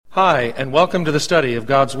Hi, and welcome to the study of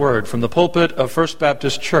God's Word from the pulpit of First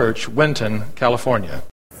Baptist Church, Winton, California.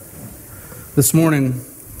 This morning,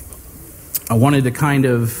 I wanted to kind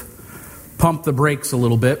of pump the brakes a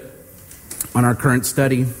little bit on our current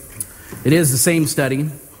study. It is the same study,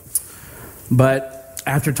 but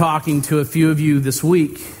after talking to a few of you this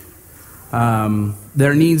week,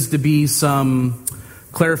 there needs to be some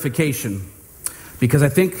clarification. Because I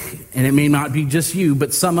think, and it may not be just you,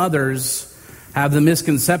 but some others have the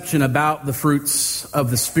misconception about the fruits of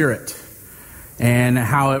the Spirit and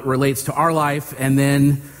how it relates to our life. And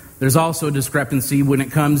then there's also a discrepancy when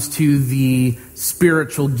it comes to the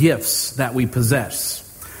spiritual gifts that we possess.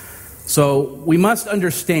 So we must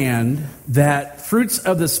understand that fruits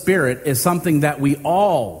of the Spirit is something that we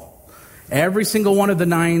all, every single one of the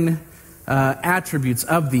 9 attributes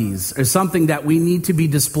of these, is something that we need to be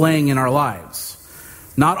displaying in our lives.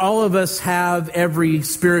 Not all of us have every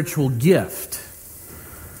spiritual gift,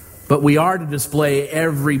 but we are to display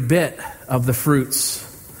every bit of the fruits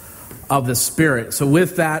of the Spirit. So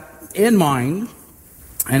with that in mind,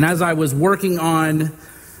 and as I was working on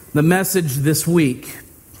the message this week,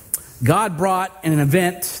 God brought an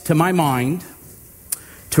event to my mind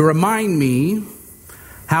to remind me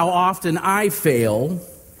how often I fail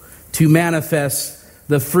to manifest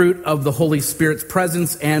the fruit of the Holy Spirit's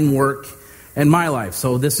presence and work in my life.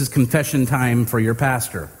 So this is confession time for your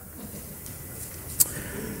pastor.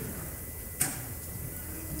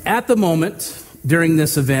 At the moment, during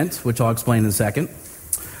this event, which I'll explain in a second,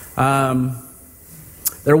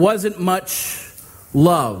 there wasn't much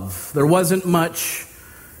love. There wasn't much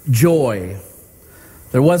joy.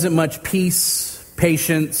 There wasn't much peace,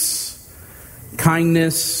 patience,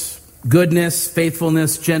 kindness, goodness,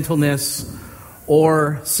 faithfulness, gentleness,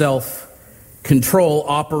 or self-control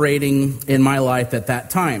operating in my life at that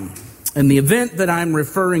time. And the event that I'm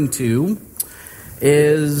referring to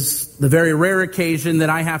is the very rare occasion that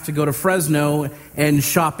I have to go to Fresno and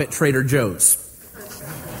shop at Trader Joe's.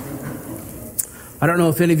 I don't know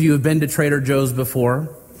if any of you have been to Trader Joe's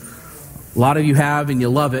before. A lot of you have, and you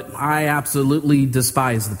love it. I absolutely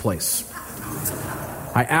despise the place.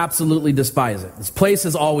 I absolutely despise it. This place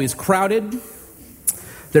is always crowded.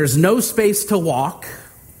 There's no space to walk.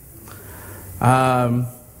 To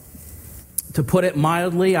put it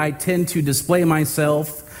mildly, I tend to display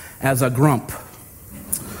myself as a grump.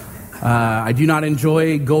 I do not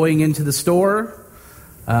enjoy going into the store,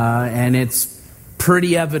 and it's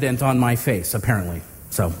pretty evident on my face, apparently.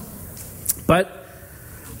 But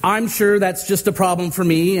I'm sure that's just a problem for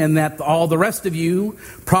me, and that all the rest of you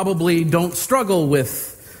probably don't struggle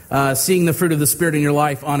with seeing the fruit of the Spirit in your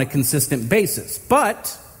life on a consistent basis.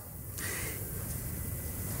 But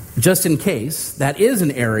just in case that is an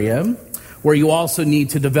area where you also need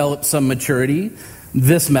to develop some maturity,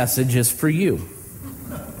 this message is for you.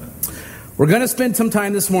 We're going to spend some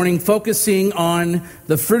time this morning focusing on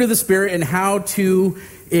the fruit of the Spirit and how to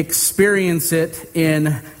experience it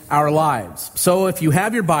in our lives. So if you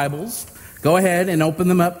have your Bibles, go ahead and open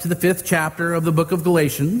them up to the 5th chapter of the book of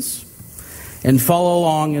Galatians and follow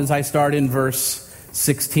along as I start in verse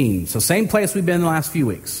 16. So same place we've been the last few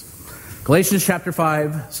weeks. Galatians chapter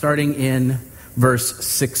 5, starting in verse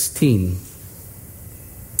 16.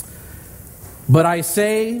 But I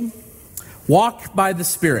say, walk by the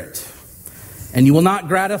Spirit, and you will not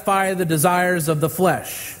gratify the desires of the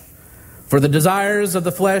flesh. For the desires of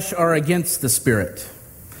the flesh are against the Spirit,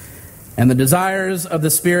 and the desires of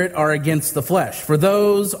the Spirit are against the flesh. For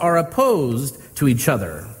those are opposed to each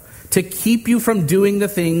other, to keep you from doing the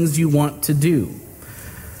things you want to do.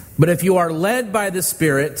 But if you are led by the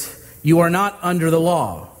Spirit, you are not under the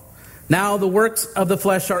law. Now the works of the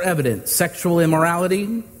flesh are evident: sexual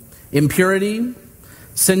immorality, impurity,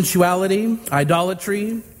 sensuality,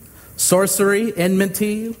 idolatry, sorcery,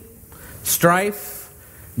 enmity, strife,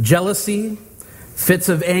 jealousy, fits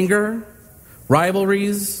of anger,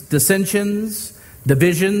 rivalries, dissensions,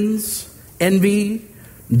 divisions, envy,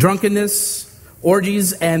 drunkenness,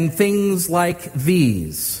 orgies, and things like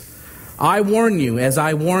these. I warn you, as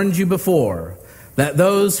I warned you before, that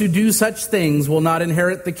those who do such things will not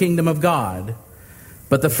inherit the kingdom of God.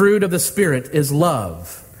 But the fruit of the Spirit is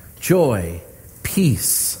love, joy,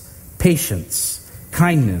 peace, patience,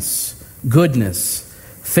 kindness, goodness,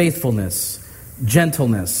 faithfulness,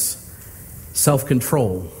 gentleness,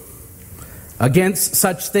 self-control. Against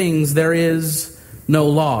such things there is no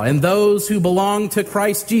law. And those who belong to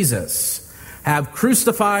Christ Jesus have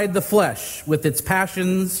crucified the flesh with its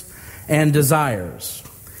passions and desires.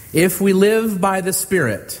 If we live by the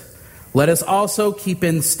Spirit, let us also keep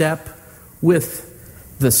in step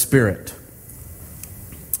with the Spirit.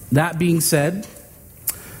 That being said,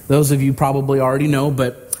 those of you probably already know,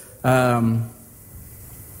 but Our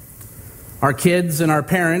kids and our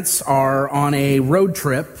parents are on a road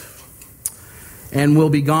trip and will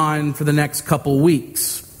be gone for the next couple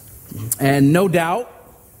weeks. And no doubt,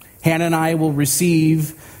 Hannah and I will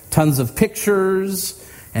receive tons of pictures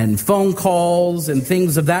and phone calls and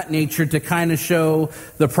things of that nature to kind of show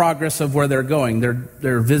the progress of where they're going.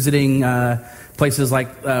 They're visiting places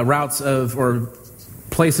like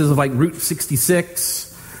places like Route 66.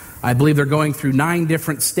 I believe they're going through 9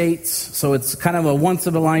 different states, so it's kind of a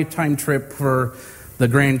once-in-a-lifetime trip for the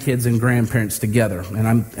grandkids and grandparents together.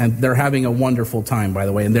 And they're having a wonderful time, by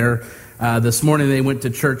the way. And this morning they went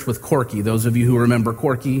to church with Corky. Those of you who remember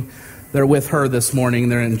Corky, they're with her this morning.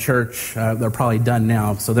 They're in church. They're probably done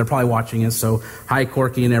now, so they're probably watching us. So hi,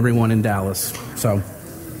 Corky, and everyone in Dallas.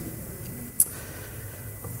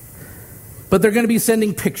 But they're going to be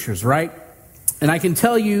sending pictures, right? And I can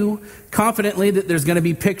tell you confidently that there's going to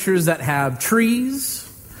be pictures that have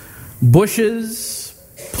trees, bushes,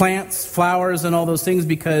 plants, flowers, and all those things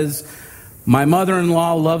because my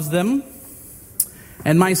mother-in-law loves them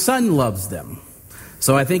and my son loves them.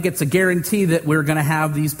 So I think it's a guarantee that we're going to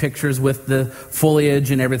have these pictures with the foliage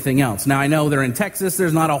and everything else. Now, I know they're in Texas.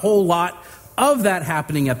 There's not a whole lot of that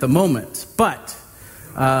happening at the moment, but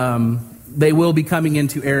they will be coming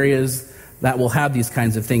into areas that will have these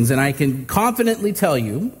kinds of things. And I can confidently tell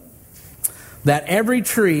you that every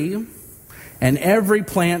tree and every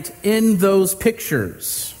plant in those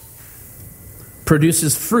pictures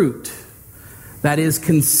produces fruit that is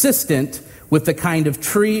consistent with the kind of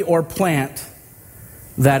tree or plant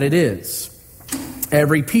that it is.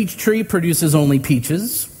 Every peach tree produces only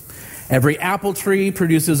peaches. Every apple tree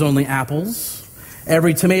produces only apples.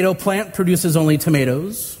 Every tomato plant produces only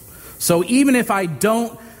tomatoes. So even if I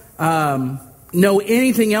don't know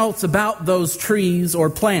anything else about those trees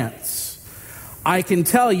or plants, I can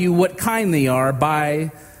tell you what kind they are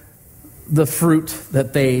by the fruit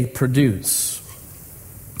that they produce.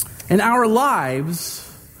 And our lives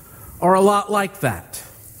are a lot like that.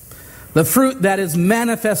 The fruit that is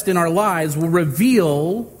manifest in our lives will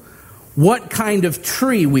reveal what kind of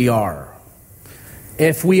tree we are.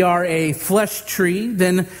 If we are a flesh tree,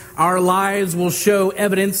 then our lives will show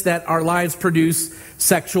evidence that our lives produce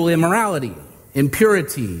sexual immorality,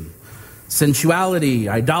 impurity, sensuality,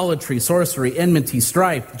 idolatry, sorcery, enmity,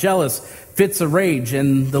 strife, jealous, fits of rage,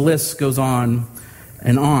 and the list goes on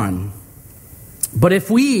and on. But if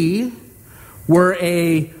we were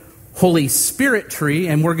a Holy Spirit tree,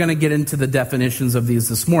 and we're going to get into the definitions of these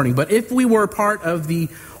this morning, but if we were part of the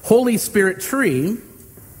Holy Spirit tree,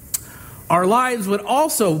 our lives would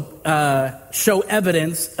also show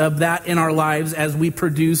evidence of that in our lives as we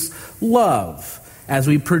produce love, as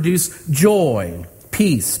we produce joy,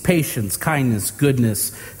 peace, patience, kindness,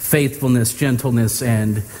 goodness, faithfulness, gentleness,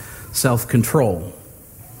 and self-control.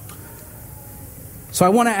 So I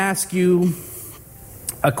want to ask you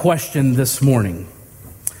a question this morning.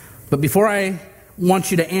 But before I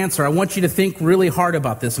want you to answer, I want you to think really hard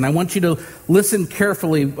about this, and I want you to listen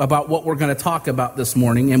carefully about what we're going to talk about this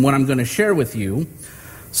morning and what I'm going to share with you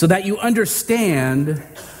so that you understand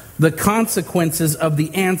the consequences of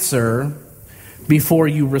the answer before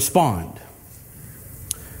you respond.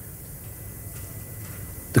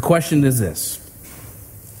 The question is this: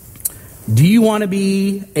 do you want to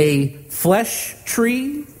be a flesh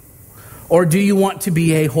tree, or do you want to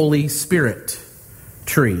be a Holy Spirit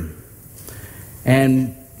tree?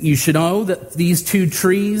 And you should know that these two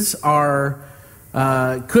trees are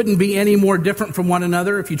couldn't be any more different from one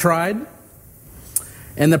another if you tried.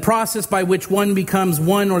 And the process by which one becomes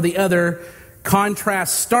one or the other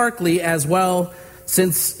contrasts starkly as well,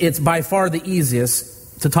 since it's by far the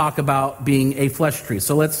easiest to talk about being a flesh tree.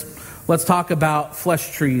 So let's talk about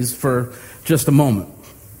flesh trees for just a moment.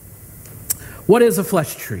 What is a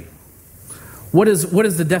flesh tree? What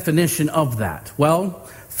is the definition of that? Well,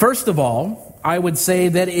 first of all, I would say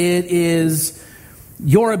that it is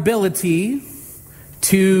your ability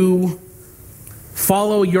to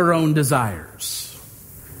follow your own desires.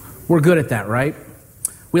 We're good at that, right?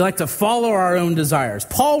 We like to follow our own desires.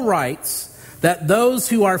 Paul writes that those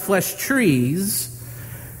who are flesh trees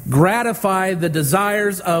gratify the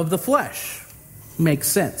desires of the flesh. Makes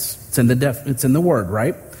sense. It's in the word,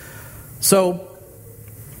 right? So,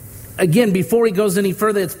 again, before he goes any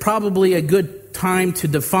further, it's probably a good time to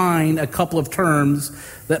define a couple of terms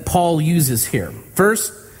that Paul uses here.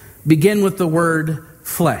 First, begin with the word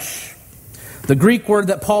flesh. The Greek word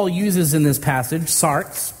that Paul uses in this passage,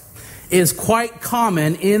 sarx, is quite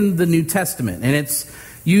common in the New Testament, and it's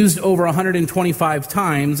used over 125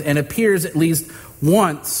 times and appears at least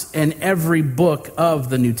once in every book of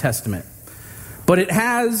the New Testament. But it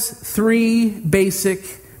has three basic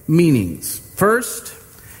meanings. First,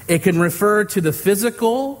 it can refer to the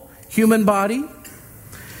physical human body.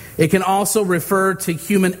 It can also refer to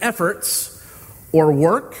human efforts or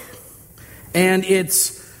work. And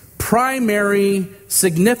its primary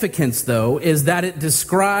significance, though, is that it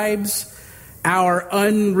describes our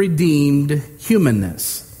unredeemed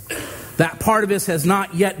humanness. That part of us has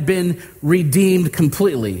not yet been redeemed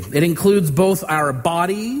completely. It includes both our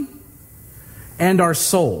body and our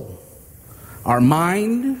soul, our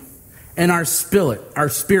mind and our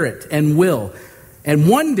spirit and will. And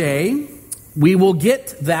one day, we will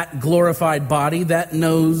get that glorified body that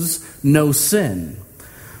knows no sin.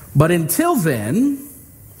 But until then,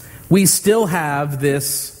 we still have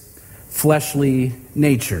this fleshly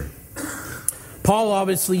nature. Paul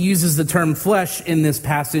obviously uses the term flesh in this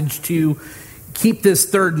passage to keep this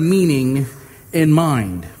third meaning in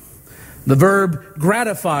mind. The verb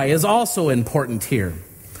gratify is also important here.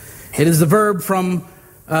 It is the verb from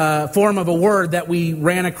form of a word that we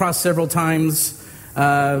ran across several times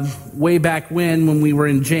way back when we were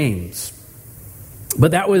in James.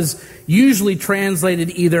 But that was usually translated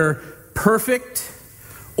either perfect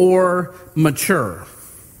or mature.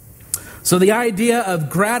 So the idea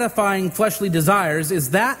of gratifying fleshly desires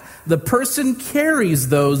is that the person carries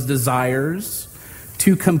those desires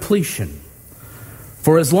to completion.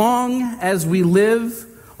 For as long as we live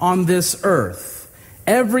on this earth,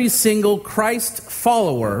 every single Christ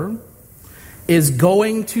follower is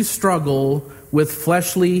going to struggle with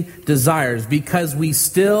fleshly desires because we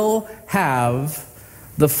still have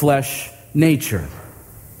the flesh nature.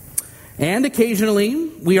 And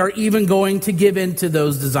occasionally, we are even going to give in to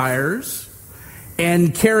those desires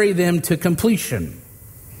and carry them to completion.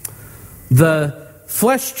 The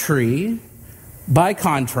flesh tree, by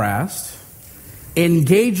contrast,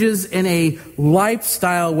 engages in a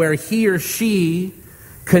lifestyle where he or she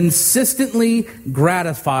consistently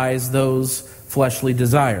gratifies those fleshly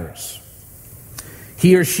desires.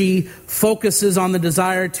 He or she focuses on the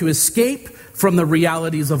desire to escape from the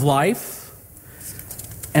realities of life.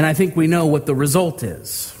 And I think we know what the result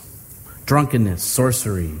is. Drunkenness,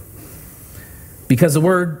 sorcery. Because the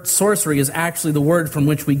word sorcery is actually the word from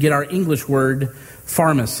which we get our English word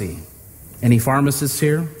pharmacy. Any pharmacists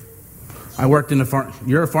here? I worked in a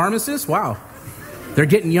You're a pharmacist? Wow. They're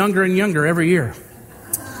getting younger and younger every year.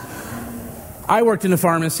 I worked in a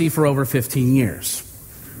pharmacy for over 15 years.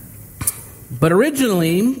 But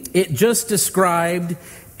originally, it just described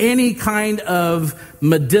any kind of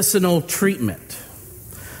medicinal treatment.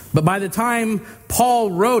 But by the time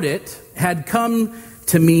Paul wrote it, had come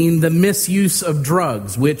to mean the misuse of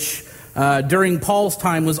drugs, which during Paul's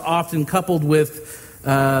time was often coupled with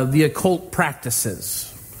the occult practices.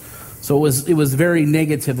 So it was very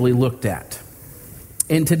negatively looked at.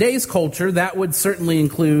 In today's culture, that would certainly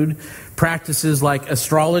include practices like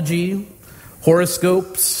astrology,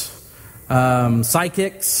 horoscopes,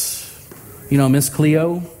 psychics, Miss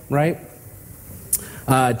Cleo, right?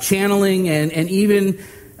 Channeling and even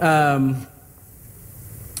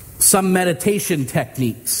some meditation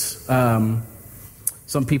techniques.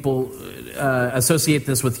 Some people associate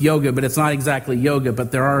this with yoga, but it's not exactly yoga.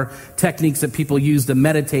 But there are techniques that people use to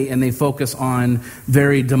meditate, and they focus on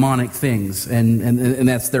very demonic things, and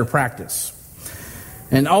that's their practice.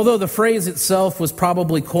 And although the phrase itself was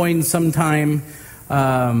probably coined sometime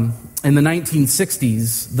in the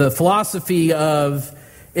 1960s, the philosophy of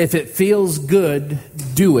if it feels good,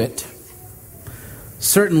 do it,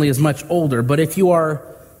 certainly is much older. But if you are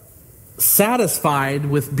satisfied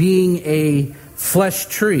with being a flesh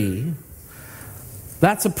tree,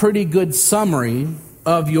 that's a pretty good summary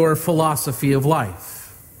of your philosophy of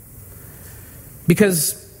life.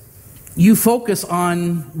 Because you focus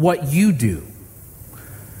on what you do.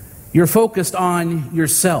 You're focused on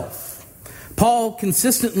yourself. Paul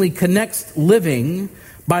consistently connects living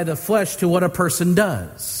by the flesh to what a person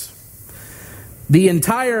does. The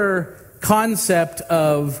entire concept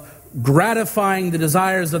of gratifying the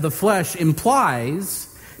desires of the flesh implies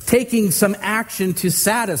taking some action to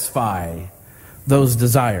satisfy those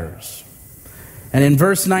desires. And in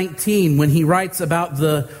verse 19, when he writes about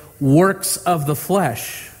the works of the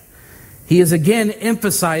flesh, he is again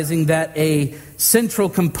emphasizing that a central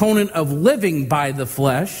component of living by the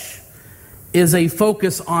flesh is a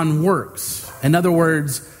focus on works. In other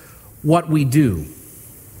words, what we do.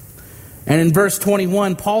 And in verse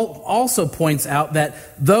 21, Paul also points out that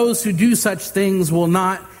those who do such things will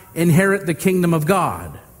not inherit the kingdom of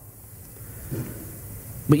God.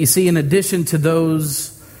 But you see, in addition to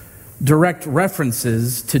those direct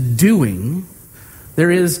references to doing,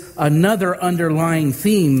 there is another underlying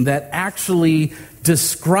theme that actually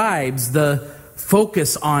describes the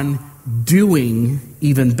focus on doing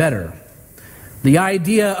even better. The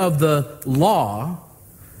idea of the law,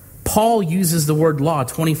 Paul uses the word law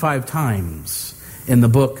 25 times in the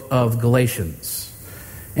book of Galatians.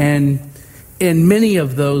 And in many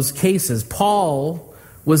of those cases, Paul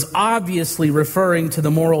was obviously referring to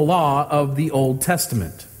the moral law of the Old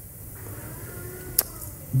Testament.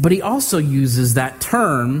 But he also uses that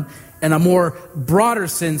term in a more broader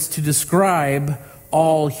sense to describe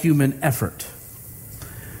all human effort.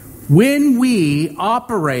 When we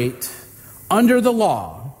operate under the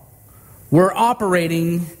law, we're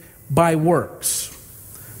operating by works.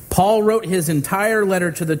 Paul wrote his entire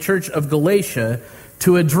letter to the church of Galatia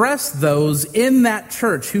to address those in that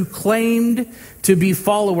church who claimed to be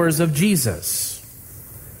followers of Jesus,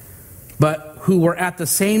 but who were at the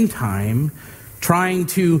same time trying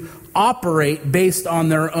to operate based on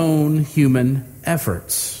their own human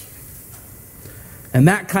efforts. And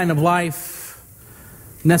that kind of life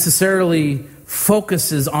necessarily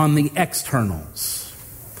focuses on the externals.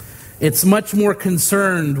 It's much more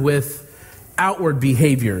concerned with outward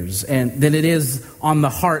behaviors than it is on the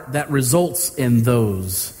heart that results in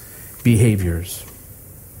those behaviors.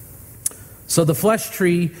 So the flesh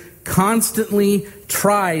tree constantly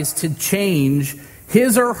tries to change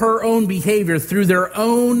his or her own behavior through their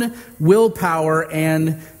own willpower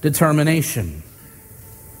and determination.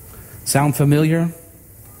 Sound familiar?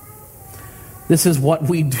 This is what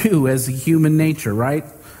we do as a human nature, right?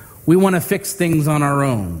 We want to fix things on our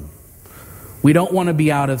own. We don't want to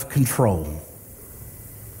be out of control.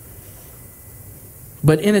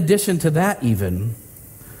 But in addition to that even,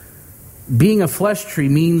 being a flesh tree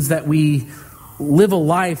means that we live a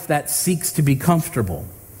life that seeks to be comfortable.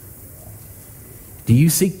 Do you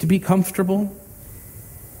seek to be comfortable?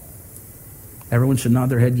 Everyone should nod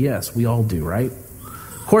their head yes. We all do, right?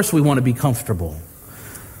 Of course we want to be comfortable.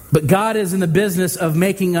 But God is in the business of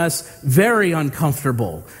making us very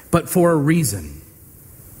uncomfortable, but for a reason.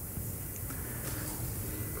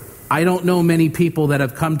 I don't know many people that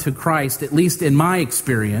have come to Christ, at least in my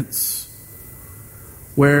experience,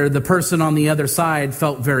 where the person on the other side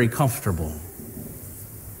felt very comfortable.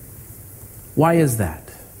 Why is that?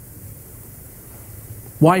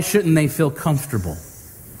 Why shouldn't they feel comfortable?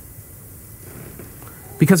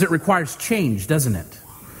 Because it requires change, doesn't it?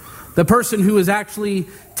 The person who is actually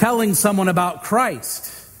telling someone about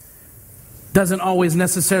Christ doesn't always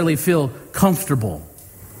necessarily feel comfortable.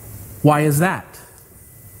 Why is that?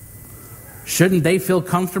 Shouldn't they feel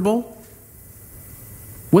comfortable?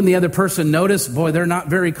 Wouldn't the other person notice, boy, they're not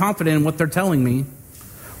very confident in what they're telling me.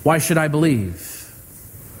 Why should I believe?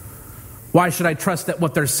 Why should I trust that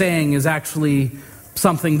what they're saying is actually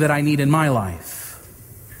something that I need in my life?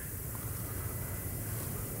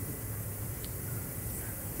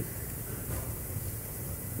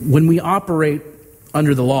 When we operate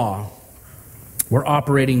under the law, we're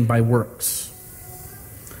operating by works.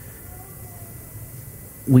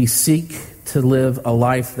 We seek to live a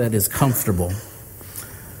life that is comfortable.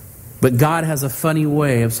 But God has a funny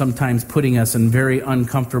way of sometimes putting us in very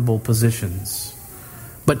uncomfortable positions,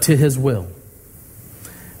 but to His will.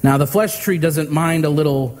 Now, the flesh tree doesn't mind a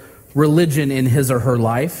little religion in his or her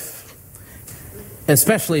life,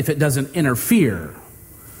 especially if it doesn't interfere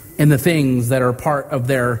in the things that are part of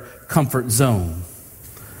their comfort zone.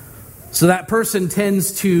 So that person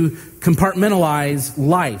tends to compartmentalize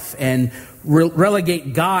life and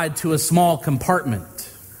relegate God to a small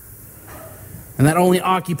compartment. And that only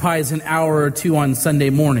occupies an hour or two on Sunday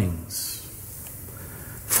mornings.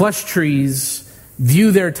 Flesh trees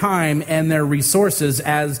view their time and their resources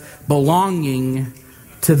as belonging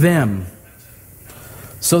to them.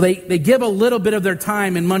 So they give a little bit of their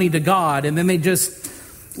time and money to God, and then they just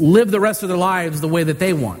live the rest of their lives the way that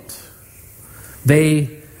they want.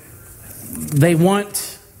 They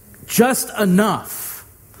want just enough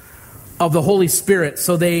of the Holy Spirit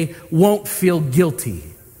so they won't feel guilty,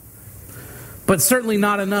 but certainly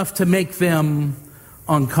not enough to make them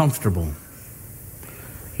uncomfortable.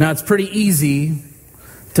 Now, it's pretty easy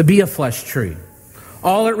to be a flesh tree.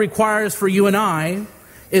 All it requires for you and I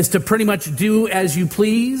is to pretty much do as you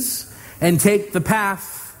please and take the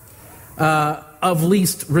path of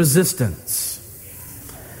least resistance.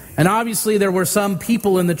 And obviously there were some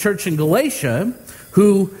people in the church in Galatia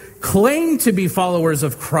who claimed to be followers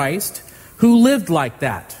of Christ who lived like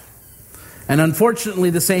that. And unfortunately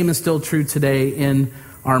the same is still true today in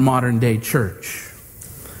our modern day church.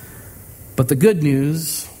 But the good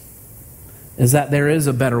news is that there is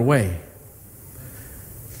a better way.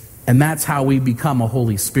 And that's how we become a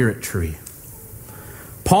Holy Spirit tree.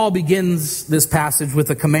 Paul begins this passage with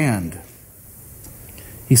a command.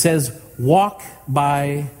 He says, walk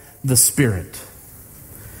by the Spirit.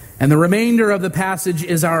 And the remainder of the passage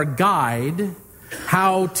is our guide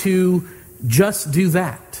how to just do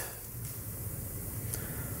that.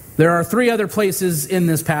 There are 3 other places in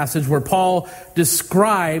this passage where Paul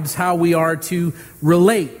describes how we are to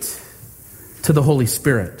relate to the Holy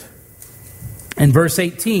Spirit. In verse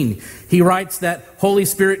 18, he writes that Holy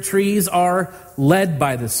Spirit trees are led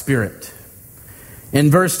by the Spirit.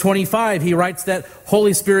 In verse 25, he writes that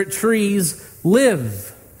Holy Spirit trees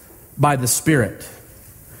live by the Spirit.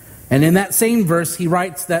 And in that same verse, he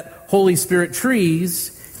writes that Holy Spirit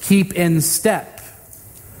trees keep in step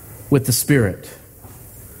with the Spirit.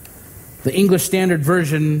 The English Standard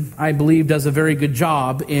Version, I believe, does a very good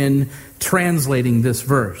job in translating this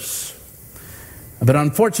verse. But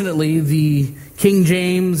unfortunately, the King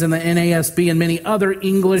James and the NASB and many other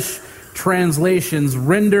English translations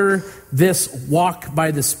render this walk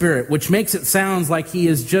by the Spirit, which makes it sound like he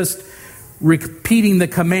is just repeating the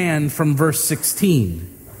command from verse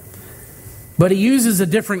 16. But he uses a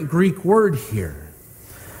different Greek word here,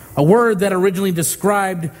 a word that originally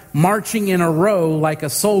described marching in a row like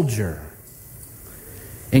a soldier.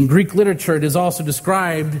 In Greek literature, it is also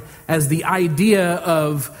described as the idea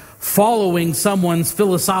of following someone's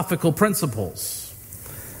philosophical principles.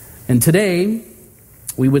 And today,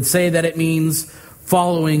 we would say that it means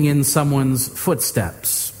following in someone's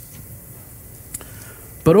footsteps.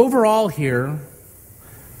 But overall here,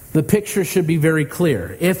 the picture should be very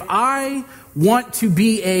clear. If I want to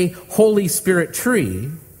be a Holy Spirit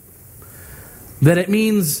tree, then it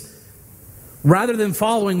means rather than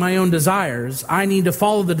following my own desires, I need to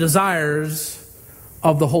follow the desires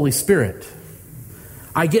of the Holy Spirit.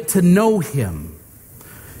 I get to know Him.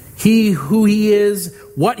 He, who He is,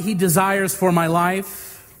 what He desires for my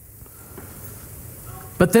life.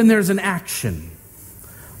 But then there's an action.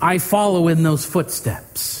 I follow in those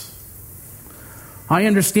footsteps. I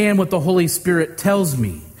understand what the Holy Spirit tells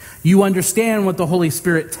me. You understand what the Holy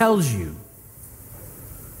Spirit tells you.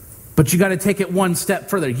 But you got to take it one step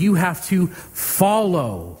further. You have to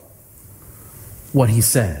follow what He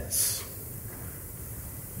says.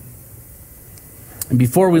 And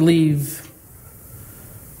before we leave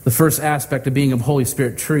the first aspect of being a Holy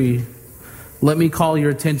Spirit tree, let me call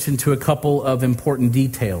your attention to a couple of important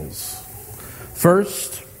details.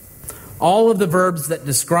 First, all of the verbs that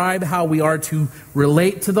describe how we are to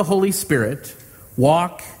relate to the Holy Spirit,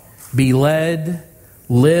 walk, be led,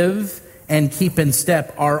 live, and keep in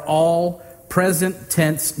step, are all present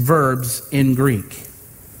tense verbs in Greek.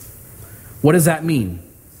 What does that mean?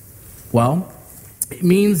 Well, it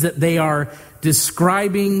means that they are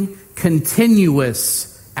describing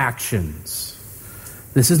continuous actions.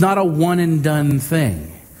 This is not a one and done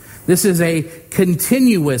thing. This is a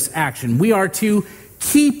continuous action. We are to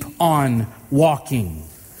keep on walking.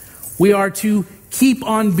 We are to keep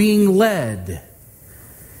on being led,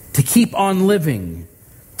 to keep on living,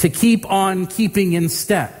 to keep on keeping in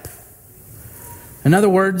step. In other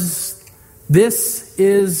words, this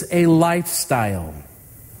is a lifestyle,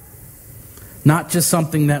 not just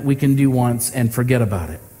something that we can do once and forget about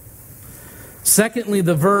it. Secondly,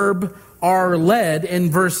 the verb are led in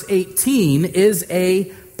verse 18 is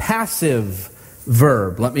a passive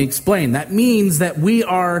verb. Let me explain. That means that we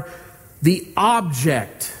are the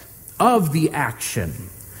object of the action.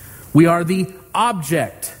 We are the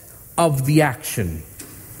object of the action.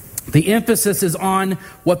 The emphasis is on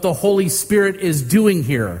what the Holy Spirit is doing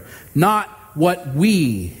here, not what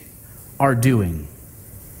we are doing.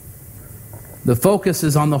 The focus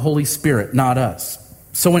is on the Holy Spirit, not us.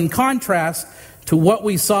 So in contrast to what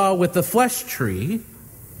we saw with the flesh tree,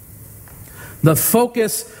 the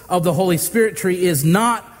focus of the Holy Spirit tree is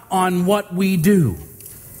not on what we do,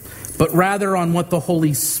 but rather on what the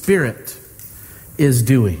Holy Spirit is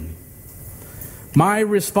doing. My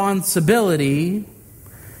responsibility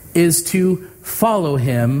is to follow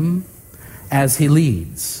Him as He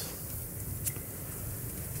leads.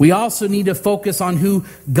 We also need to focus on who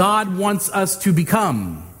God wants us to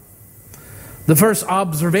become. The first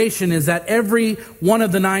observation is that every one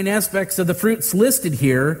of the 9 aspects of the fruits listed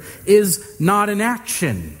here is not an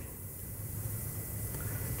action,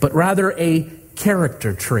 but rather a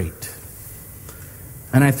character trait.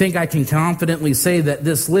 And I think I can confidently say that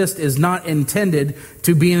this list is not intended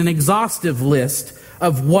to be an exhaustive list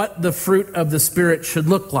of what the fruit of the Spirit should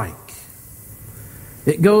look like.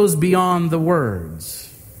 It goes beyond the words.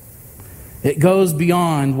 It goes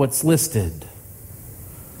beyond what's listed.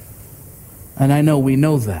 And I know we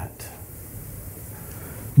know that.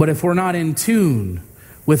 But if we're not in tune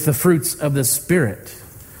with the fruits of the Spirit,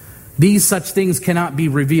 these such things cannot be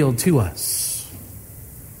revealed to us.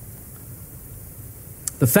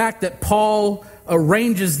 The fact that Paul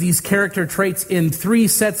arranges these character traits in 3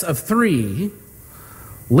 sets of 3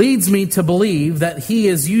 leads me to believe that he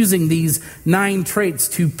is using these 9 traits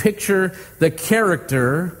to picture the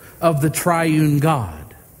character of the triune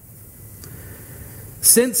God.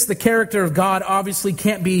 Since the character of God obviously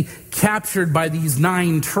can't be captured by these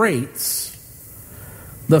 9 traits,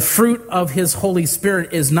 the fruit of his Holy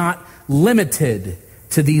Spirit is not limited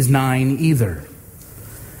to these 9 either.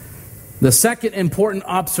 The second important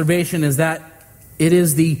observation is that it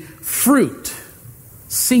is the fruit,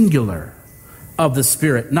 singular, of the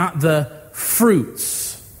Spirit, not the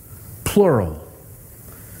fruits, plural.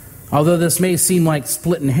 Although this may seem like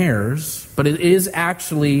splitting hairs, but it is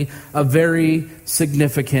actually a very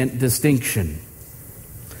significant distinction.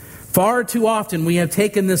 Far too often we have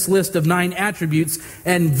taken this list of 9 attributes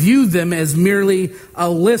and viewed them as merely a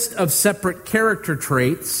list of separate character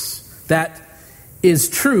traits. That is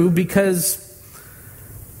true because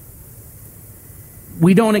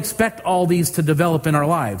we don't expect all these to develop in our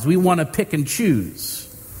lives. We want to pick and choose.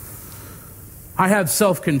 I have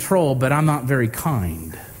self-control, but I'm not very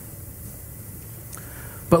kind.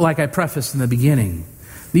 But like I prefaced in the beginning,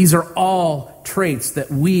 these are all traits that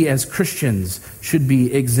we as Christians should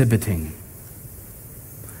be exhibiting.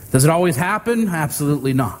 Does it always happen?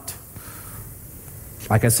 Absolutely not.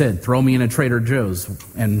 Like I said, throw me in a Trader Joe's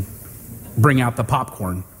and bring out the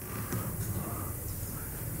popcorn.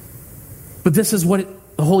 But this is what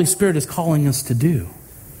the Holy Spirit is calling us to do.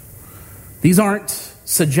 These aren't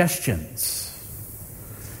suggestions.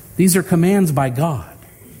 These are commands by God.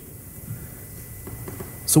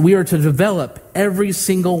 So we are to develop every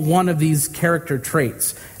single one of these character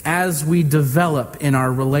traits as we develop in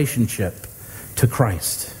our relationship to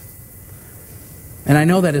Christ. And I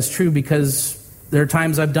know that is true because there are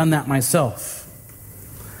times I've done that myself.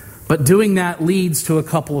 But doing that leads to a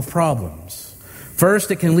couple of problems.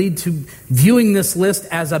 First, it can lead to viewing this list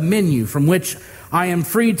as a menu from which I am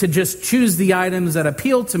free to just choose the items that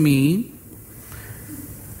appeal to me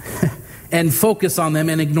and focus on them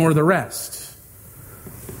and ignore the rest.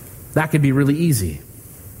 That could be really easy.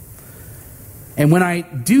 And when I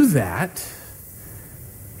do that,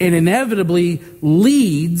 it inevitably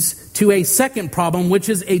leads to a second problem, which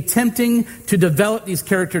is attempting to develop these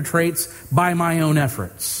character traits by my own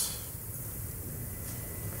efforts.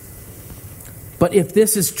 But if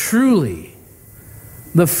this is truly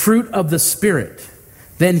the fruit of the Spirit,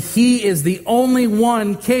 then He is the only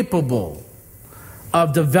one capable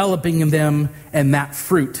of developing them and that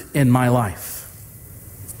fruit in my life.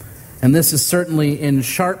 And this is certainly in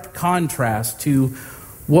sharp contrast to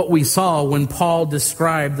what we saw when Paul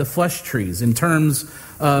described the flesh trees in terms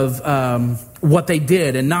of what they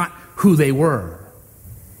did and not who they were.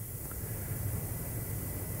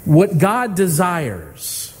 What God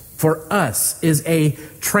desires for us is a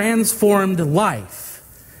transformed life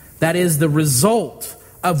that is the result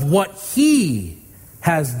of what He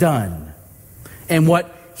has done and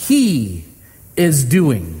what He is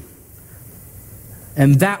doing.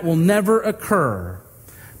 And that will never occur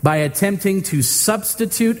by attempting to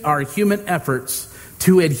substitute our human efforts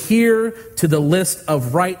to adhere to the list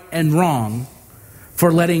of right and wrong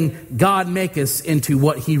for letting God make us into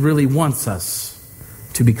what He really wants us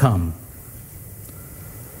to become.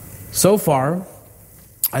 So far,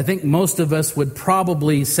 I think most of us would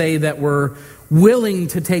probably say that we're willing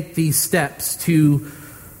to take these steps to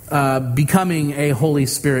becoming a Holy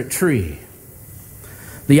Spirit tree.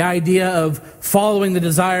 The idea of following the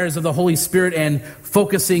desires of the Holy Spirit and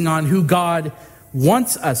focusing on who God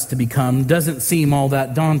wants us to become doesn't seem all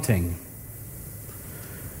that daunting.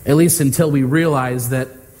 At least until we realize that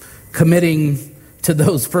committing to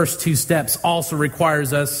those first 2 steps also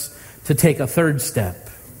requires us to take a third step.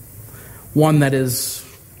 One that is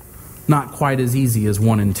not quite as easy as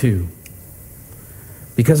 1 and 2.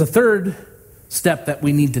 Because a third step that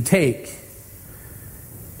we need to take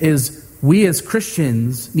is we as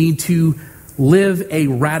Christians need to live a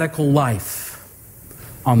radical life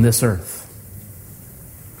on this earth.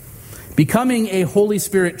 Becoming a Holy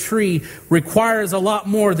Spirit tree requires a lot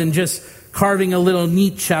more than just carving a little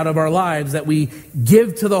niche out of our lives that we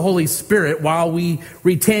give to the Holy Spirit while we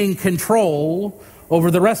retain control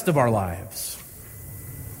over the rest of our lives.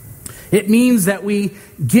 It means that we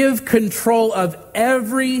give control of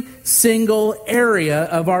every single area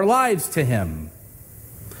of our lives to Him.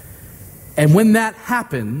 And when that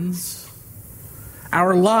happens,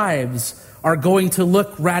 our lives are going to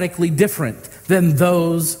look radically different than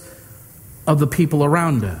those of the people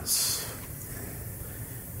around us.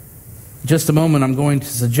 In just a moment, I'm going to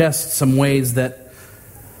suggest some ways that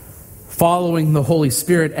following the Holy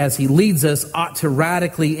Spirit as He leads us ought to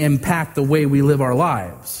radically impact the way we live our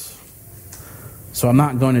lives. So I'm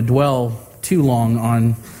not going to dwell too long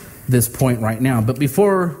on this point right now. But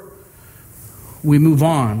before we move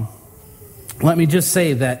on, let me just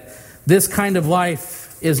say that this kind of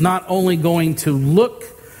life is not only going to look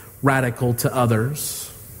radical to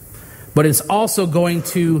others, but it's also going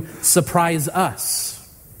to surprise us.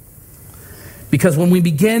 Because when we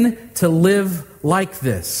begin to live like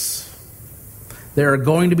this, there are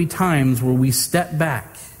going to be times where we step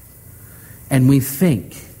back and we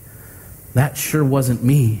think, that sure wasn't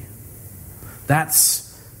me.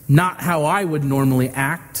 That's not how I would normally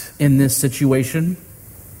act in this situation.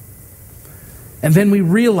 And then we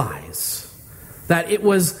realize that it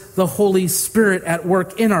was the Holy Spirit at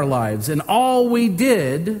work in our lives, and all we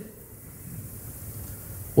did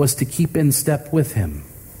was to keep in step with Him.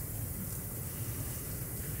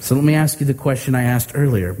 So let me ask you the question I asked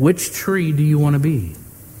earlier. Which tree do you want to be?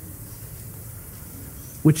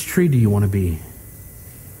 Which tree do you want to be?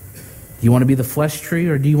 Do you want to be the flesh tree,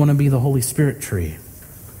 or do you want to be the Holy Spirit tree?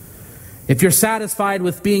 If you're satisfied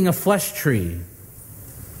with being a flesh tree,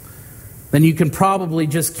 then you can probably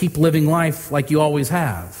just keep living life like you always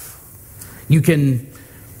have. You can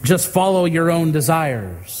just follow your own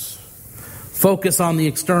desires, focus on the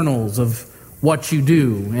externals of what you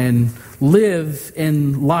do, and live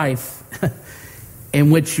in life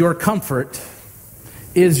in which your comfort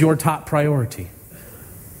is your top priority.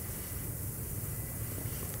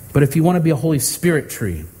 But if you want to be a Holy Spirit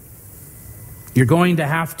tree, you're going to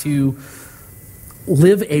have to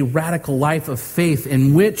live a radical life of faith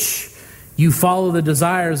in which you follow the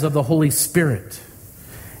desires of the Holy Spirit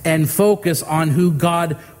and focus on who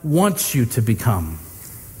God wants you to become.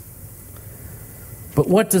 But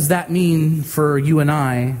what does that mean for you and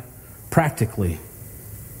I practically?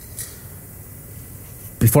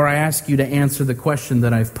 Before I ask you to answer the question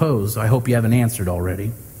that I've posed, I hope you haven't answered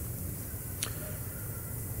already.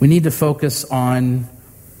 We need to focus on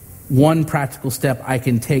one practical step I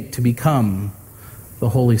can take to become the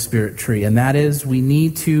Holy Spirit tree, and that is we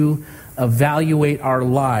need to evaluate our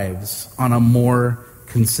lives on a more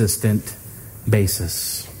consistent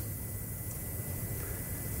basis.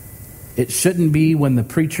 It shouldn't be when the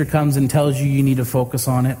preacher comes and tells you you need to focus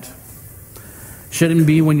on it. Shouldn't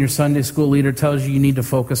be when your Sunday school leader tells you need to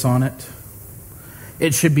focus on it.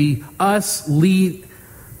 It should be us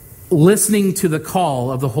listening to the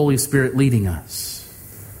call of the Holy Spirit leading us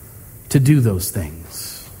to do those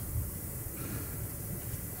things.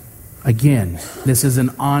 Again, this is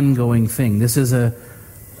an ongoing thing. This is a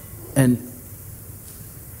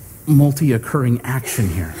multi-occurring action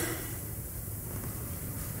here.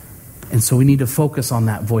 And so we need to focus on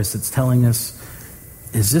that voice that's telling us,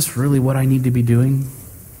 is this really what I need to be doing?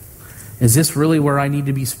 Is this really where I need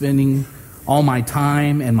to be spending all my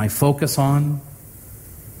time and my focus on?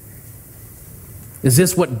 Is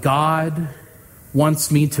this what God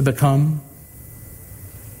wants me to become?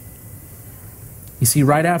 You see,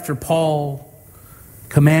 right after Paul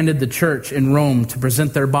commanded the church in Rome to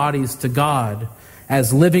present their bodies to God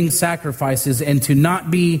as living sacrifices and to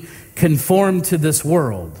not be conformed to this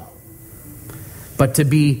world, but to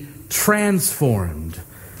be transformed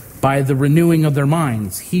by the renewing of their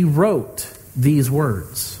minds, he wrote these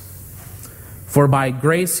words. For by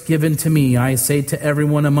grace given to me, I say to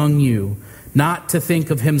everyone among you, not to think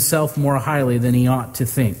of himself more highly than he ought to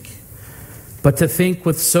think, but to think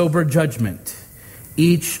with sober judgment,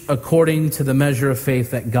 each according to the measure of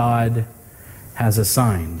faith that God has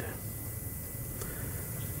assigned.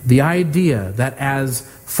 The idea that as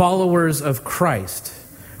followers of Christ,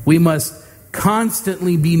 we must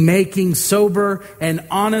constantly be making sober and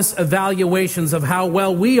honest evaluations of how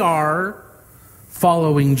well we are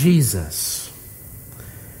following Jesus.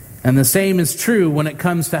 And the same is true when it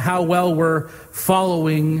comes to how well we're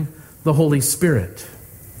following the Holy Spirit.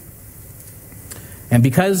 And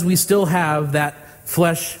because we still have that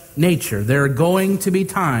flesh nature, there are going to be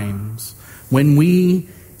times when we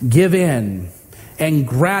give in and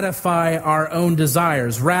gratify our own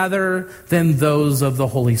desires rather than those of the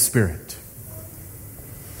Holy Spirit.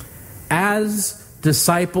 As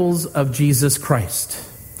disciples of Jesus Christ,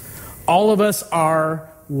 all of us are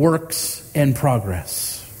works in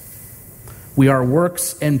progress. We are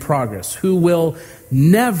works in progress who will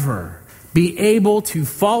never be able to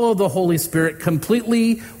follow the Holy Spirit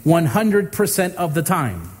completely 100% of the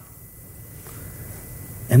time.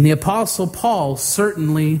 And the Apostle Paul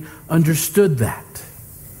certainly understood that.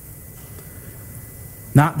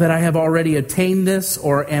 Not that I have already attained this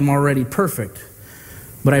or am already perfect,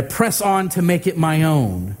 but I press on to make it my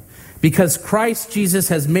own, because Christ Jesus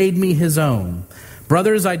has made me his own.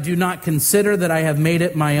 Brothers, I do not consider that I have made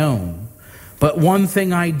it my own, but one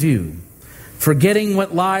thing I do, forgetting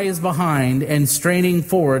what lies behind and straining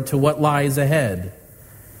forward to what lies ahead.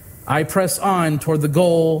 I press on toward the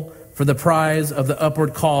goal for the prize of the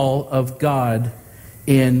upward call of God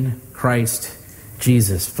in Christ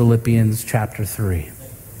Jesus. Philippians chapter 3.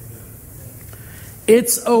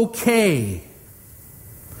 It's okay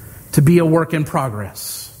to be a work in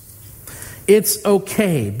progress. It's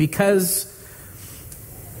okay because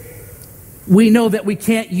we know that we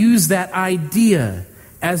can't use that idea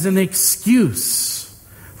as an excuse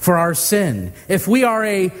for our sin. If we are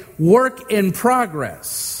a work in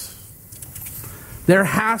progress, there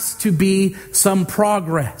has to be some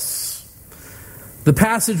progress. The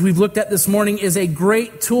passage we've looked at this morning is a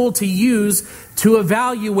great tool to use to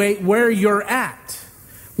evaluate where you're at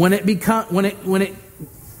when it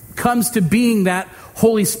comes to being that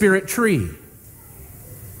Holy Spirit tree.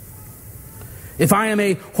 If I am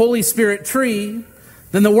a Holy Spirit tree,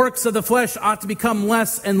 then the works of the flesh ought to become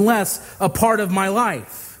less and less a part of my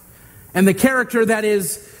life. And the character that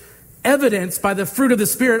is evidenced by the fruit of the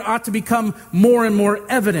Spirit ought to become more and more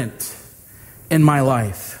evident in my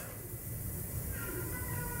life.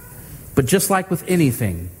 But just like with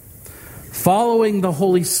anything, following the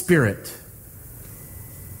Holy Spirit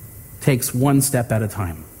takes one step at a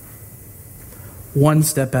time. One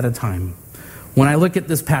step at a time. When I look at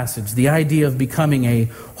this passage, the idea of becoming a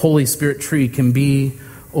Holy Spirit tree can be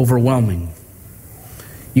overwhelming.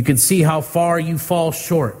 You can see how far you fall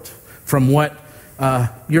short from what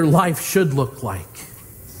your life should look like.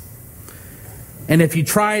 And if you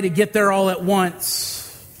try to get there all at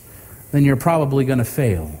once, then you're probably going to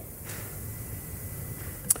fail.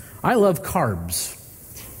 I love carbs.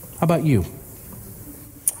 How about you?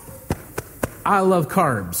 I love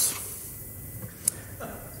carbs.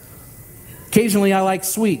 Occasionally I like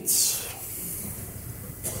sweets.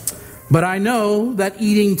 But I know that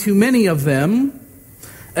eating too many of them,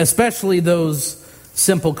 especially those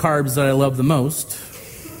simple carbs that I love the most,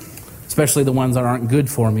 especially the ones that aren't good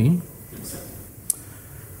for me.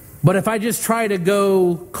 But if I just try to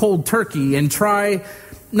go cold turkey and try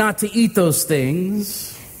not to eat those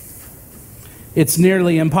things, it's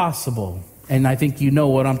nearly impossible. And I think you know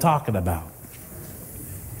what I'm talking about.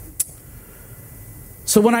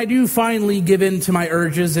 So when I do finally give in to my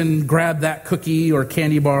urges and grab that cookie or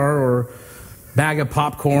candy bar or bag of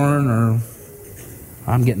popcorn, or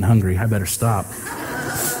I'm getting hungry, I better stop.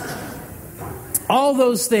 All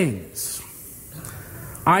those things,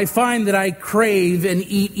 I find that I crave and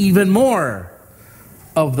eat even more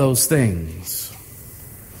of those things.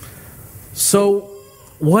 So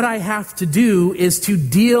what I have to do is to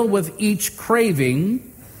deal with each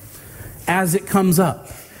craving as it comes up.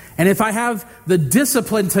 And if I have the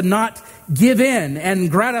discipline to not give in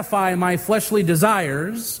and gratify my fleshly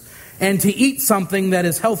desires and to eat something that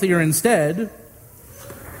is healthier instead,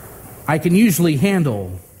 I can usually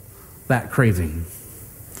handle that craving.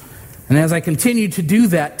 And as I continue to do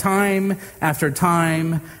that time after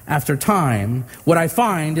time after time, what I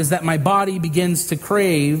find is that my body begins to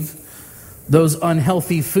crave those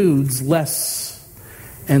unhealthy foods less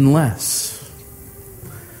and less.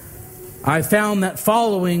 I found that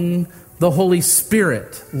following the Holy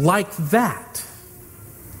Spirit like that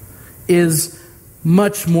is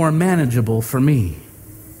much more manageable for me.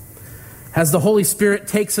 As the Holy Spirit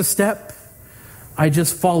takes a step, I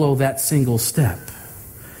just follow that single step.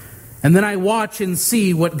 And then I watch and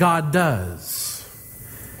see what God does.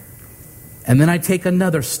 And then I take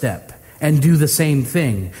another step and do the same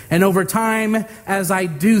thing. And over time, as I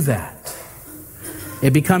do that,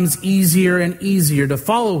 it becomes easier and easier to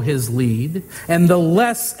follow His lead, and the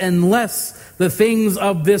less and less the things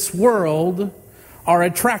of this world are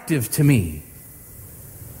attractive to me.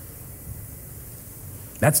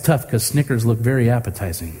 That's tough because Snickers look very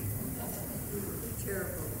appetizing.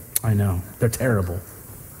 I know, they're terrible.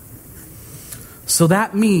 So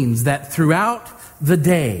that means that throughout the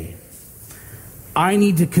day, I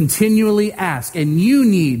need to continually ask, and you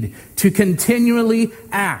need to continually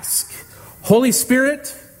ask, Holy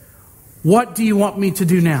Spirit, what do you want me to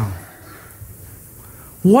do now?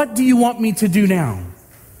 What do you want me to do now?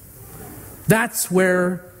 That's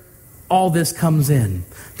where all this comes in.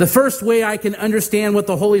 The first way I can understand what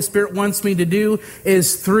the Holy Spirit wants me to do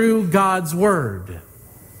is through God's Word.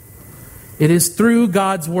 It is through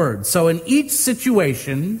God's Word. So in each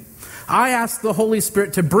situation, I ask the Holy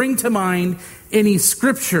Spirit to bring to mind any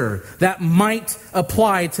scripture that might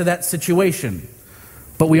apply to that situation.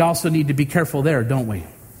 But we also need to be careful there, don't we?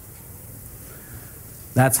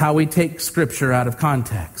 That's how we take scripture out of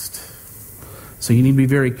context. So you need to be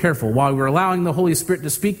very careful. While we're allowing the Holy Spirit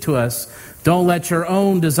to speak to us, don't let your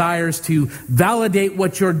own desires to validate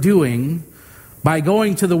what you're doing by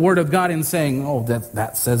going to the Word of God and saying, oh,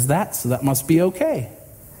 that says that, so that must be okay.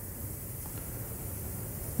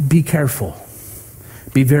 Be careful.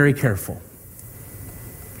 Be very careful.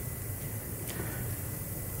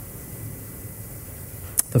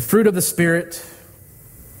 The fruit of the Spirit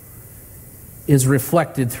is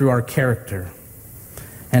reflected through our character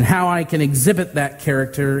and how I can exhibit that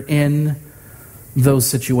character in those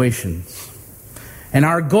situations. And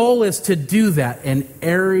our goal is to do that in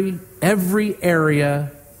every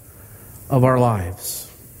area of our lives.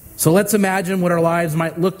 So let's imagine what our lives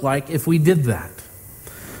might look like if we did that.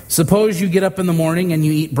 Suppose you get up in the morning and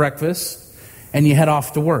you eat breakfast and you head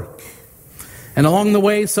off to work. And along the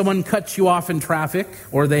way, someone cuts you off in traffic,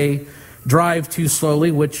 or they drive too slowly,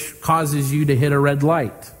 which causes you to hit a red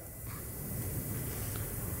light,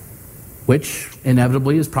 which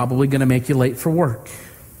inevitably is probably going to make you late for work.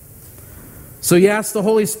 So you ask the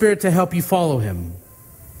Holy Spirit to help you follow Him.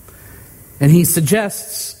 And He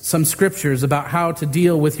suggests some scriptures about how to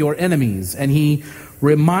deal with your enemies. And He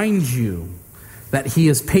reminds you that He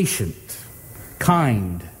is patient,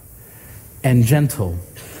 kind, and gentle.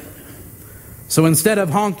 So instead of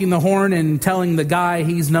honking the horn and telling the guy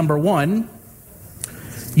he's number one,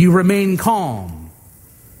 you remain calm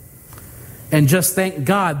and just thank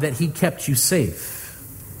God that He kept you safe.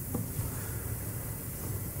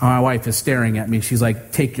 My wife is staring at me. She's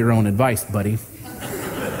like, take your own advice, buddy.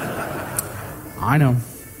 I know.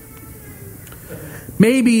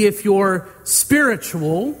 Maybe if you're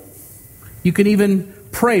spiritual, you can even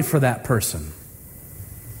pray for that person.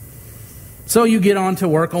 So you get on to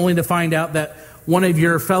work only to find out that one of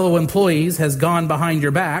your fellow employees has gone behind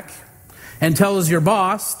your back and tells your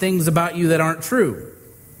boss things about you that aren't true.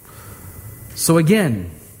 So again,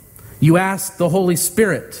 you ask the Holy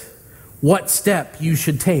Spirit what step you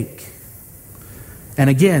should take. And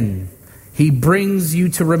again, He brings you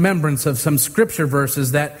to remembrance of some scripture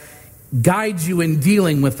verses that guide you in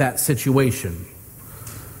dealing with that situation.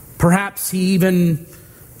 Perhaps He even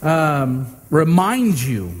reminds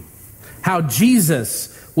you how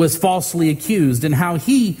Jesus was falsely accused and how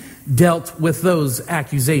He dealt with those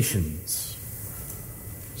accusations.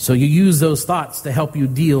 So you use those thoughts to help you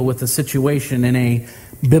deal with the situation in a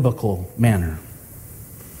biblical manner.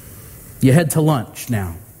 You head to lunch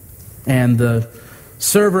now, and the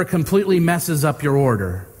server completely messes up your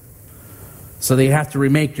order. So they have to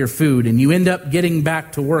remake your food, and you end up getting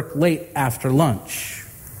back to work late after lunch.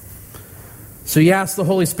 So you ask the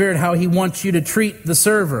Holy Spirit how He wants you to treat the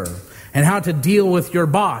server and how to deal with your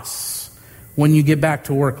boss when you get back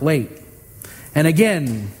to work late. And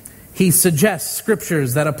again, He suggests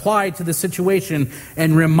scriptures that apply to the situation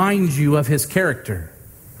and remind you of His character.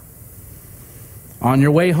 On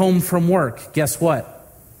your way home from work, guess what?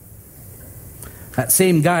 That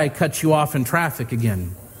same guy cuts you off in traffic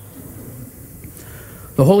again.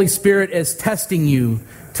 The Holy Spirit is testing you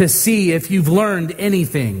to see if you've learned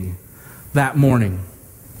anything that morning.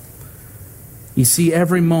 You see,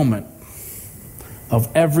 every moment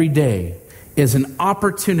of every day is an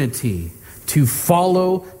opportunity to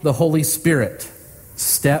follow the Holy Spirit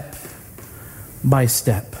step by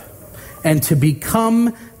step and to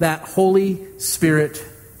become that Holy Spirit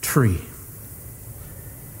tree.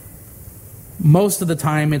 Most of the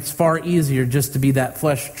time, it's far easier just to be that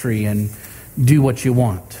flesh tree and do what you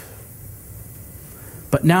want.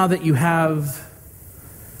 But now that you have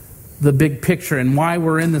the big picture and why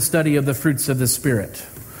we're in the study of the fruits of the Spirit,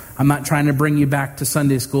 I'm not trying to bring you back to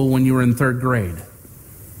Sunday school when you were in third grade.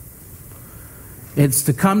 It's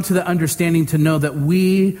to come to the understanding to know that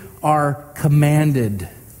we are commanded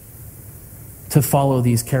to follow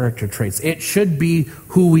these character traits. It should be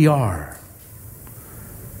who we are.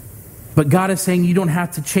 But God is saying you don't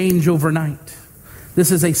have to change overnight.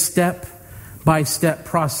 This is a step-by-step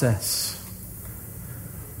process.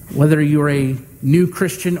 Whether you're a new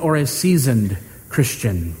Christian or a seasoned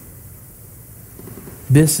Christian,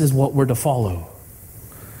 this is what we're to follow.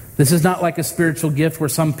 This is not like a spiritual gift where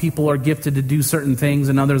some people are gifted to do certain things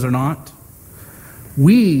and others are not.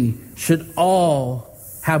 We should all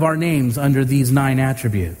have our names under these 9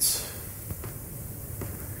 attributes.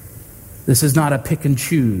 This is not a pick and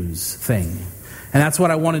choose thing. And that's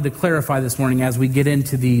what I wanted to clarify this morning as we get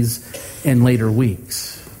into these in later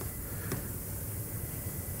weeks.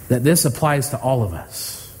 That this applies to all of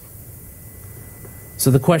us.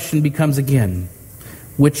 So the question becomes again,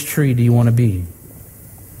 which tree do you want to be?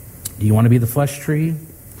 Do you want to be the flesh tree?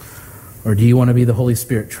 Or do you want to be the Holy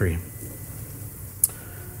Spirit tree?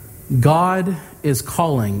 God is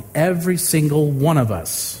calling every single one of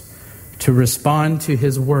us to respond to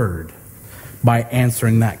His word by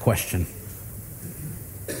answering that question.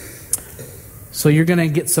 So you're going to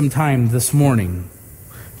get some time this morning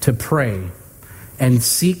to pray and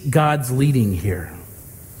seek God's leading here.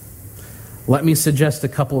 Let me suggest a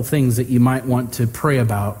couple of things that you might want to pray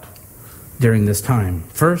about during this time.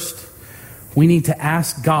 First, we need to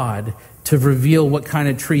ask God to reveal what kind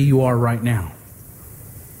of tree you are right now.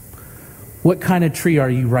 What kind of tree are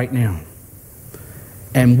you right now?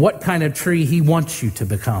 And what kind of tree He wants you to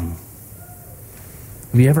become.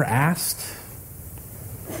 Have you ever asked,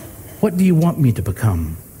 what do you want me to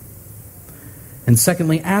become? And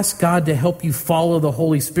secondly, ask God to help you follow the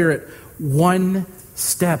Holy Spirit one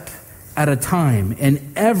step at a time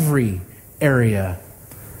in every area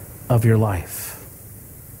of your life.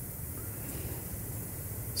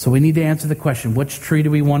 So we need to answer the question, which tree do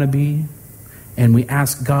we want to be? And we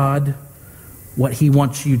ask God what He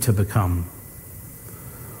wants you to become.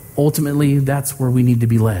 Ultimately, that's where we need to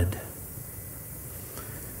be led.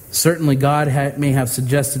 Certainly, God may have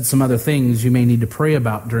suggested some other things you may need to pray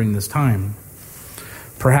about during this time.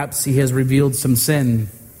 Perhaps He has revealed some sin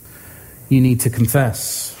you need to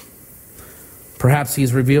confess. Perhaps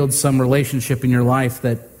He's revealed some relationship in your life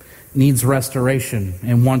that needs restoration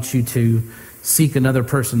and wants you to seek another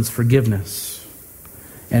person's forgiveness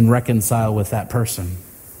and reconcile with that person.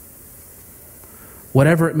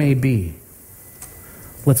 Whatever it may be,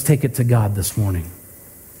 let's take it to God this morning.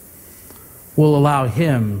 We'll allow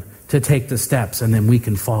Him to take the steps and then we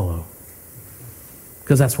can follow.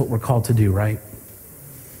 Because that's what we're called to do, right?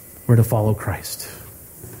 We're to follow Christ.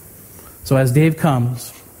 So as Dave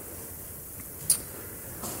comes,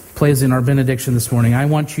 plays in our benediction this morning, I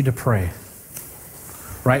want you to pray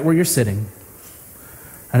right where you're sitting.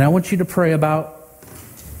 And I want you to pray about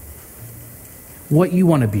what you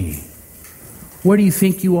want to be. Where do you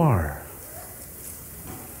think you are?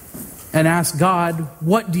 And ask God,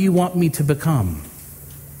 what do you want me to become?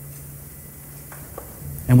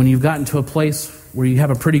 And when you've gotten to a place where you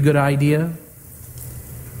have a pretty good idea,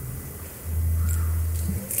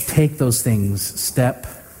 take those things step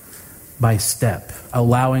by step,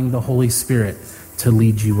 allowing the Holy Spirit to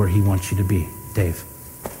lead you where He wants you to be. Dave.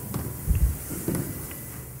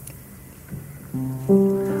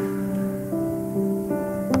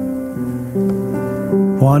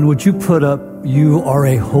 Juan, would you put up, "You are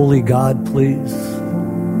a holy God," please?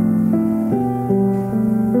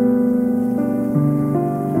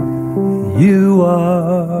 You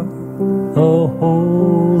are a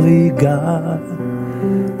holy God,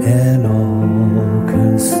 an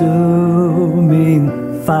all-consuming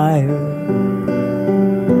fire.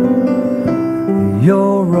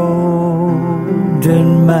 You're robed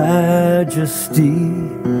in majesty,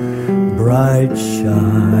 bright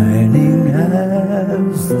shining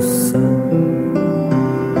as the sun.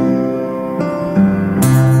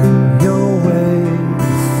 Your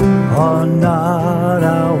ways are not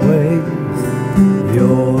our ways.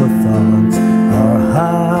 Your thoughts are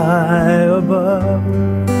high above.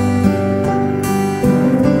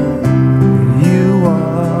 You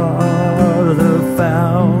are the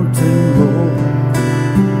fountain, Lord,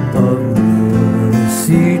 of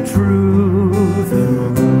mercy, truth, and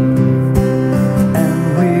love. And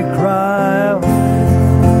we cry,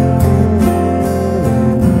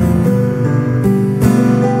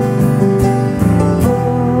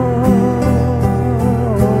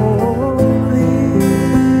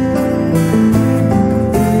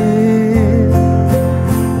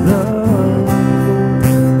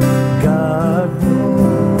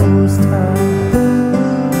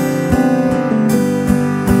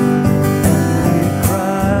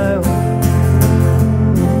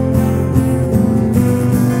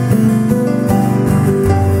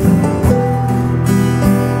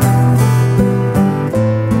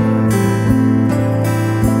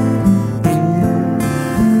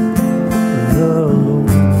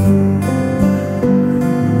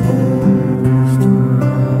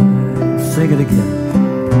 sing it again.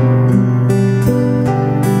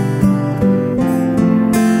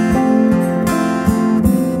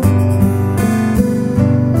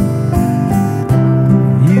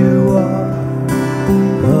 You are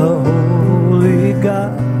the holy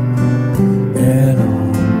God, an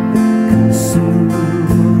all-consuming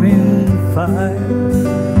fire.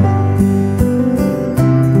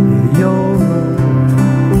 You're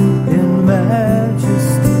robed in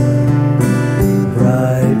majesty,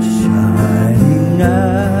 bright shining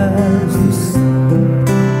as the sun.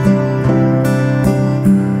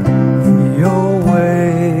 Your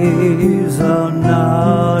ways are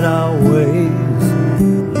not our ways.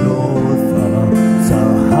 Your thoughts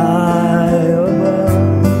are high above.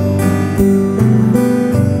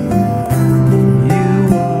 You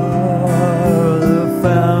are the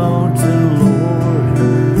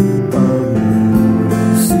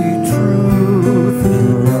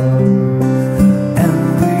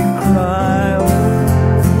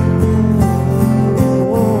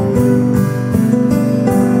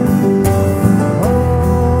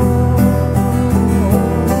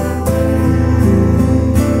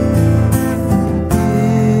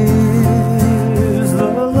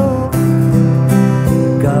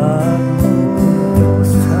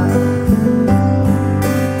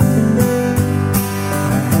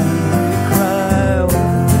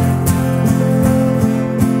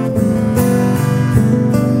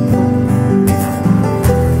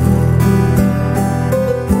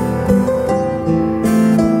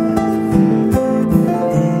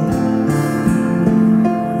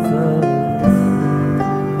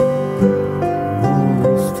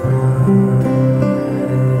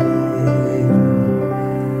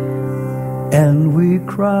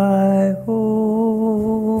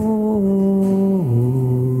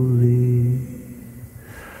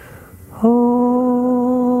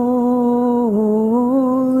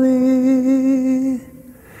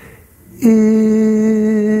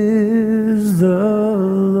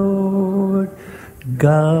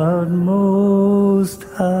God Most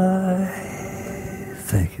High.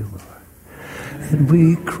 Thank you, Lord. And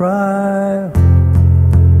we cry.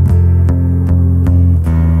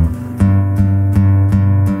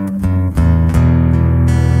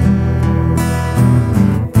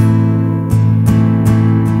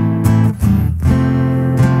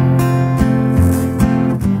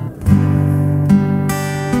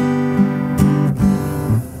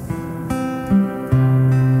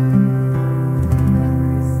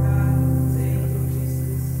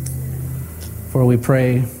 Before we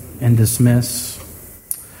pray and dismiss,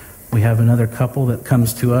 we have another couple that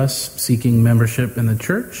comes to us seeking membership in the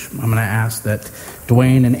church. I'm going to ask that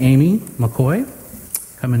Dwayne and Amy McCoy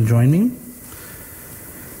come and join me.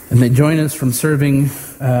 And they join us from serving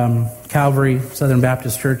Calvary Southern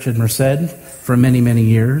Baptist Church in Merced for many, many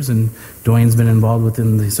years. And Dwayne's been involved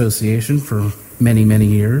within the association for many, many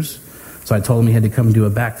years. So I told him he had to come do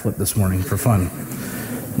a backflip this morning for fun.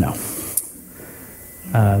 No.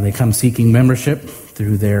 They come seeking membership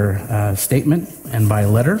through their statement and by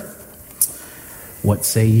letter. What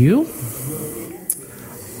say you?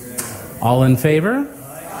 All in favor?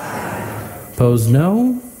 Opposed,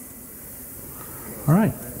 no? All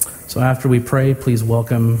right. So after we pray, please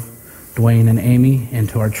welcome Dwayne and Amy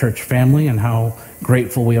into our church family, and how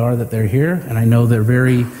grateful we are that they're here. And I know they're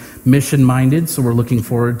very mission-minded, so we're looking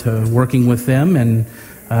forward to working with them and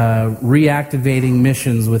reactivating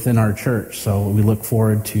missions within our church. So we look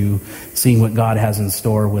forward to seeing what God has in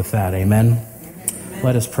store with that. Amen? Amen.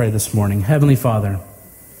 Let us pray this morning. Heavenly Father,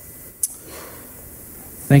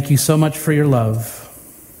 thank you so much for your love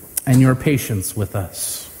and your patience with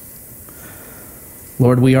us.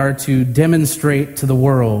 Lord, we are to demonstrate to the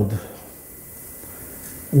world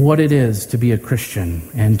what it is to be a Christian,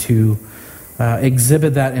 and to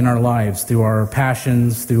exhibit that in our lives through our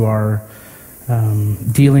passions, through our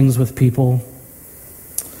dealings with people.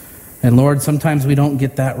 And Lord, sometimes we don't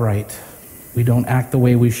get that right. We don't act the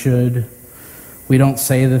way we should. We don't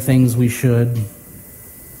say the things we should.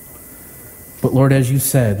 But Lord, as you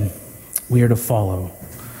said, we are to follow.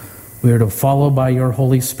 We are to follow by your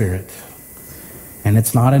Holy Spirit. And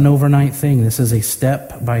it's not an overnight thing. This is a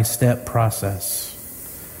step-by-step process.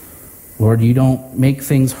 Lord, you don't make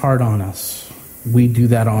things hard on us. We do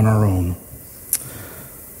that on our own.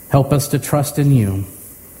 Help us to trust in you.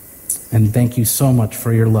 And thank you so much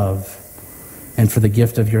for your love and for the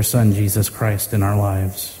gift of your Son, Jesus Christ, in our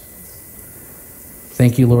lives.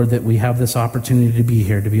 Thank you, Lord, that we have this opportunity to be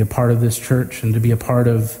here, to be a part of this church, and to be a part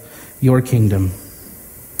of your kingdom.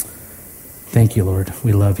 Thank you, Lord.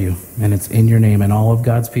 We love you. And it's in your name. And all of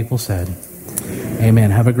God's people said,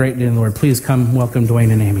 Amen. Have a great day, Lord. Please come welcome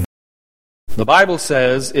Dwayne and Amy. The Bible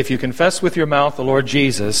says, if you confess with your mouth the Lord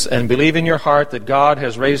Jesus and believe in your heart that God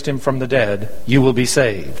has raised him from the dead, you will be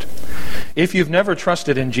saved. If you've never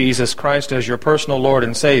trusted in Jesus Christ as your personal Lord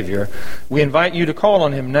and Savior, we invite you to call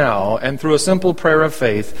on him now and through a simple prayer of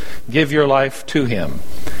faith, give your life to him.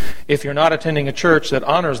 If you're not attending a church that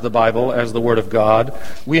honors the Bible as the Word of God,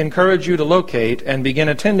 we encourage you to locate and begin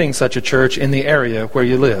attending such a church in the area where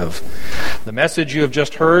you live. The message you have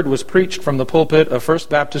just heard was preached from the pulpit of First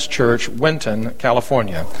Baptist Church, Winton,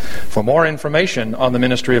 California. For more information on the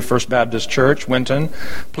ministry of First Baptist Church, Winton,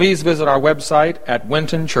 please visit our website at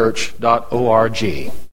wintonchurch.org.